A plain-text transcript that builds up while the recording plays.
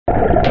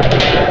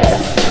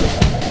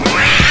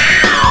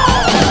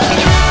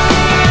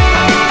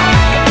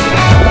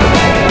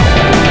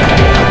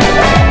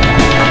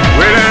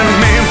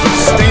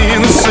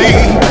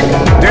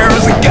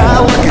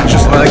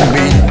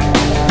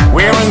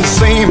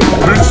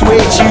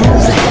suede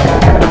shoes,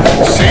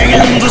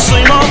 singing the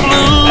same old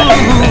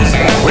blues.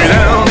 Way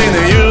down in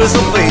the years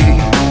of fate,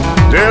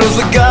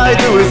 there's a guy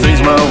doing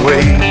things my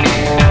way,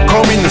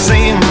 combing the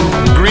same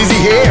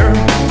greasy hair,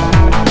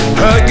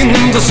 hugging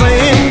the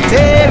same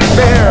teddy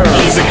bear.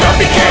 He's a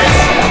copycat,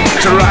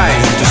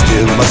 trying to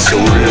steal my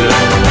soul.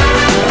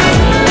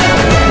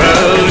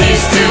 Well,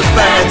 he's too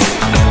fat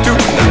to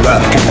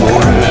rock and roll.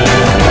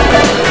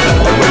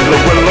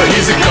 Well,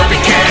 he's a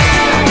copycat,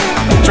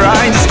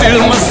 trying to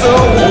steal my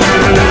soul.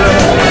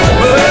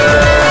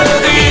 Well,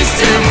 he's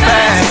too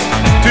fat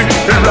to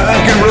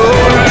rock and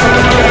roll.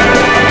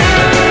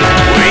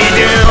 Way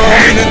down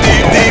in the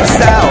deep, deep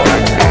south,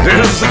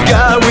 there's a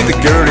guy with a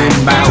dirty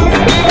mouth,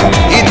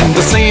 eating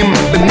the same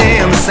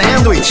banana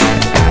sandwich,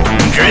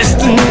 dressed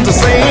in the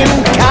same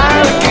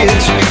kind of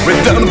kitsch.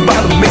 Right down by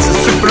the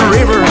Mississippi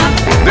River,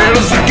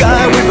 there's a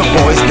guy with a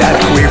voice that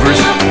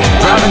quivers,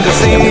 driving the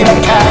same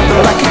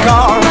Cadillac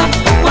car,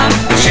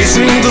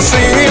 chasing the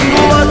same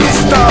lucky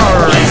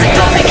star. He's a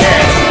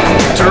copycat,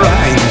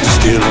 trying to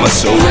steal my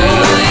soul.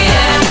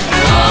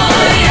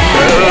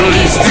 Well,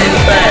 he's too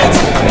fat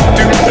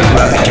to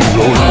rock and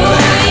roll.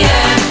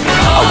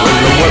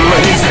 Well,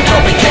 he's a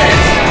copycat,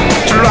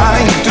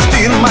 trying to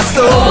steal my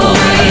soul.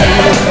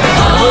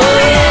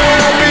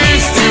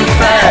 He's too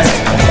fat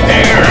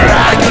to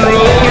rock and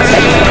roll.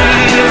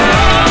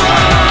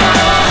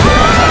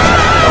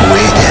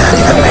 Way down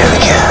in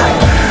America,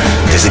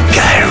 there's a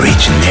guy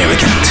rich and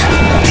arrogant,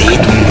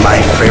 dating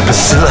my fair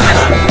Priscilla.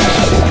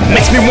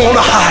 Makes me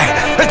wanna hide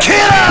a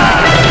killer.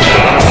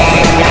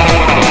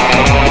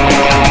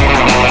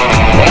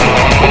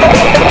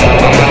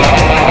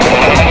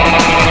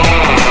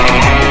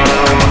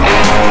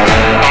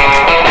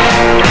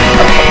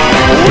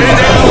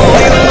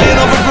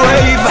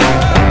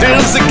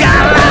 There's a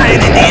guy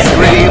lying in his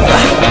grave,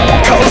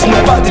 cause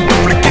nobody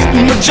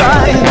duplicating my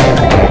jive.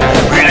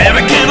 We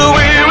never get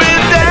away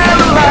with that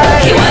lie.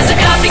 He was a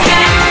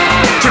copycat,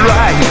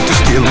 trying to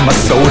steal my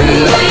soul.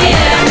 Ooh,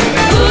 yeah.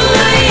 Ooh,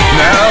 yeah.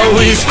 Now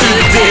he's too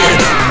dead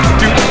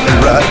to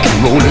rock and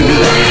roll.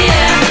 Ooh,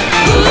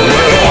 yeah. Ooh,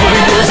 well,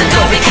 he was a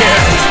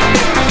copycat,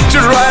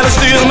 trying to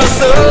steal my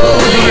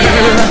soul.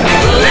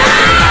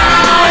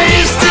 Now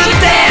he's too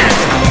dead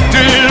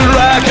to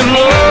rock and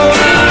roll.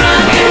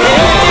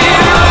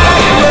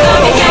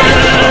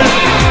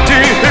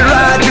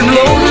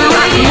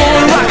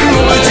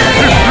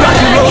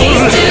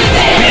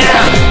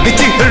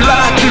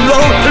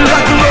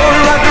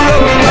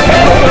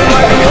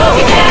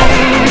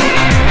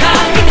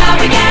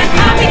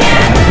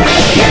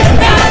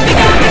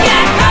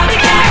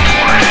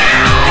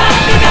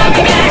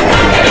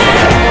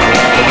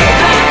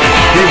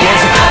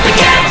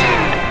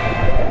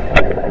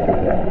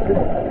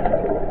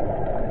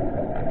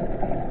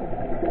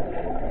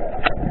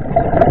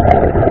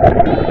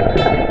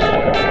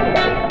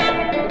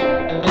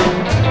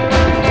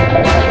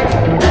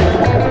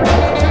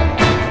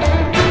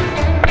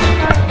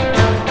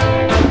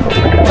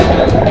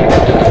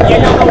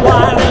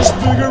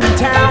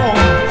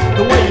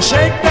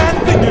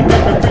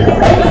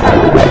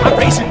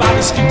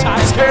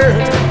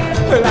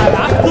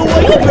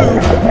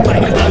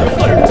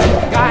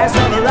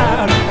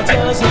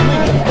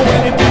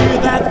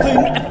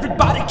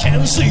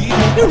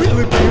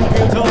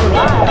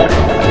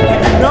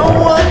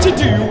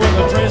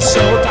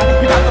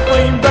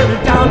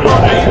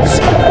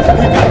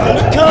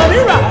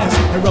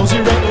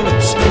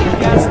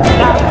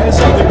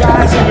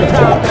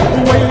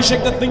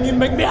 Shake the thing, you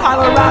make me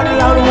holler right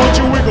loud. I want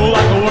you wiggle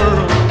like a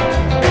worm.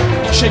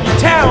 Shake your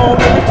town,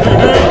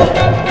 baby.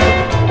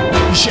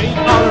 You shake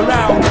all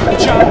around,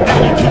 jump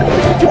and you kick.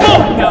 Come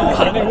on now,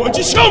 honey, won't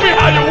you show me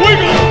how you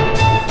wiggle?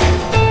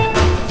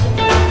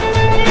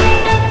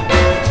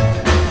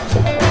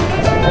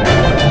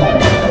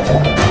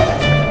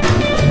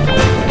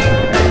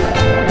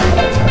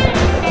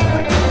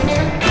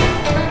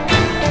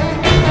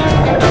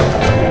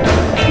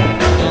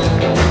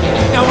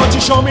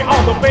 Show me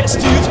all the best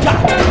you've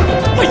got.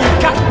 Well, you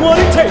got what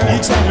it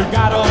takes, and you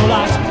got a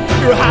lot.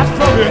 You're hot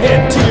from your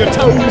head to your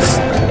toes.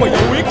 Well,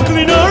 you're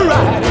wiggling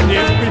alright, and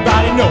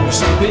everybody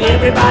knows that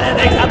everybody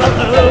thinks about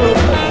love.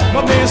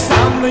 But there's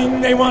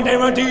something they want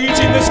to teach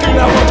in the school.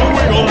 I want to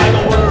wiggle like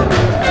a worm.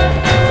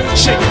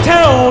 Shake it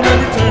down,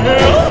 everything.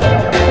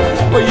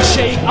 Well, you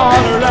shake all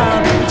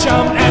around, you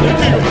jump and you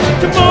giggle.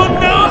 Come on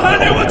now,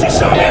 honey, won't you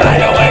show me how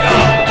you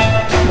wiggle?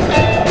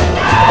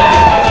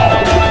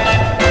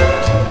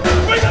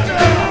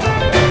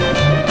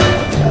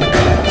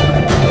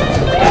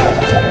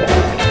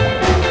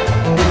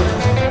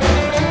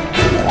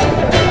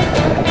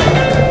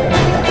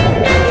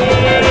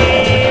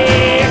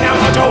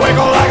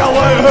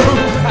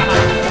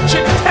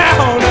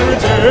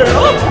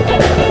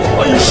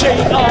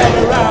 Shake all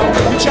around,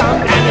 you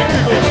jump and you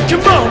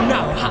giggle. Come on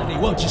now, honey,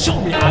 won't you show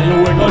me how you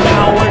wiggle?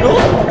 Now wiggle,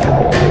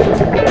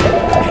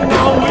 and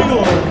now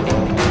wiggle.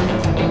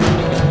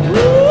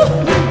 Woo.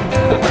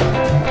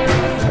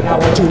 Now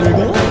won't you wiggle?